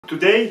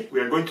Today we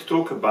are going to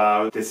talk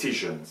about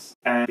decisions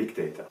and big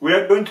data. We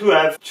are going to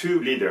have two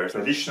leaders,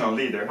 traditional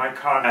leader, my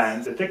car,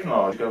 and the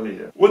technological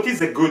leader. What is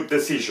a good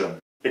decision?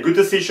 A good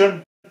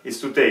decision is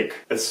to take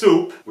a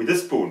soup with a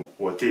spoon.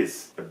 What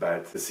is a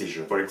bad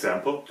decision? For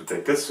example, to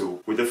take a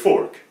soup with a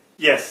fork.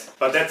 Yes,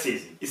 but that's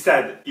easy.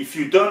 Instead, if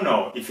you don't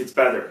know if it's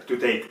better to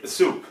take a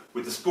soup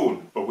with a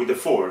spoon or with a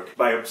fork,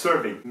 by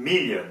observing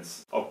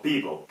millions of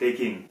people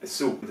taking a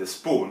soup with a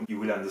spoon, you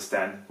will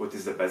understand what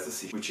is the best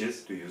decision, which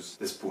is to use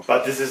the spoon.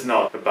 But this is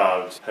not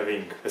about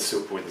having a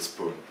soup with a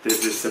spoon.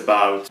 This is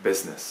about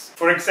business.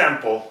 For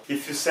example,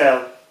 if you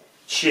sell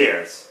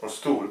chairs or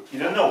stool, you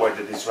don't know where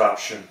the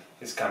disruption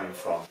is coming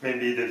from.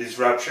 Maybe the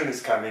disruption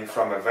is coming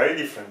from a very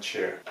different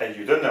chair and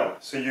you don't know.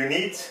 So you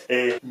need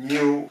a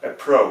new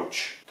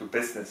approach to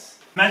business.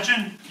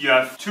 Imagine you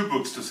have two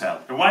books to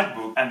sell, a white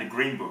book and a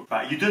green book,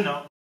 but you don't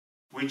know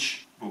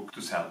which book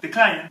to sell. The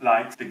client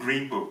likes the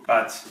green book,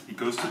 but he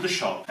goes to the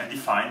shop and he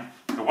finds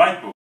the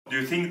white book. Do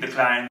you think the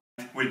client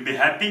will be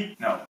happy?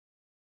 No.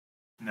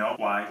 No,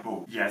 white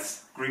book.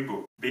 Yes, green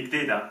book. Big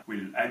data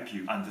will help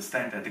you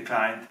understand that the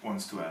client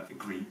wants to have a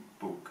green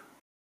book.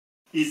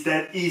 Is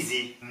that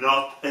easy?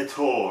 Not at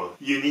all.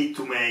 You need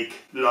to make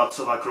lots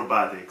of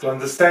acrobatics. To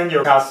understand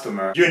your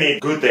customer, you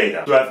need good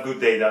data. To have good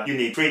data, you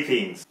need three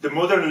things. The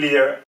modern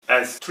leader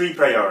has three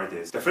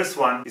priorities. The first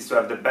one is to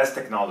have the best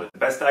technology, the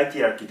best IT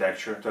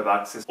architecture to have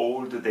access to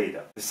all the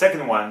data. The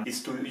second one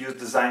is to use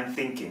design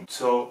thinking,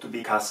 so to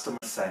be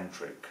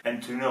customer-centric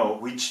and to know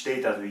which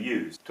data to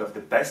use to have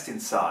the best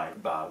insight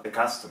about the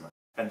customer.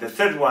 And the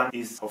third one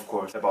is, of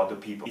course, about the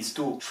people, is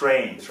to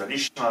train the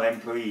traditional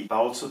employee, but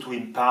also to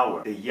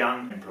empower the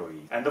young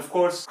employee. And of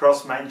course,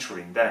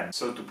 cross-mentoring them,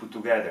 so to put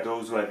together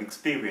those who have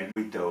experience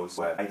with those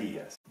who have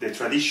ideas. The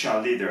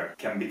traditional leader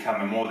can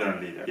become a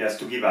modern leader. He has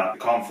to give up the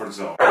comfort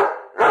zone.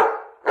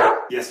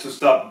 He has to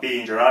stop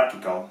being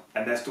hierarchical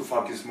and has to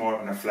focus more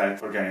on a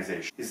flat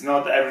organization. It's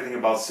not everything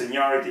about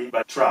seniority,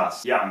 but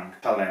trust, young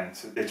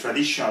talent. The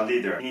traditional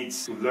leader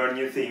needs to learn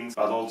new things,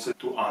 but also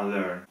to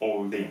unlearn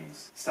old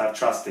things. Start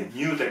trusting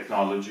new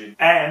technology,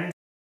 and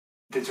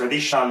the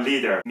traditional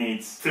leader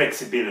needs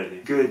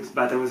flexibility. Good,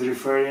 but I was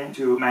referring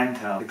to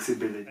mental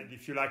flexibility. And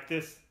if you like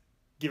this,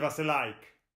 give us a like.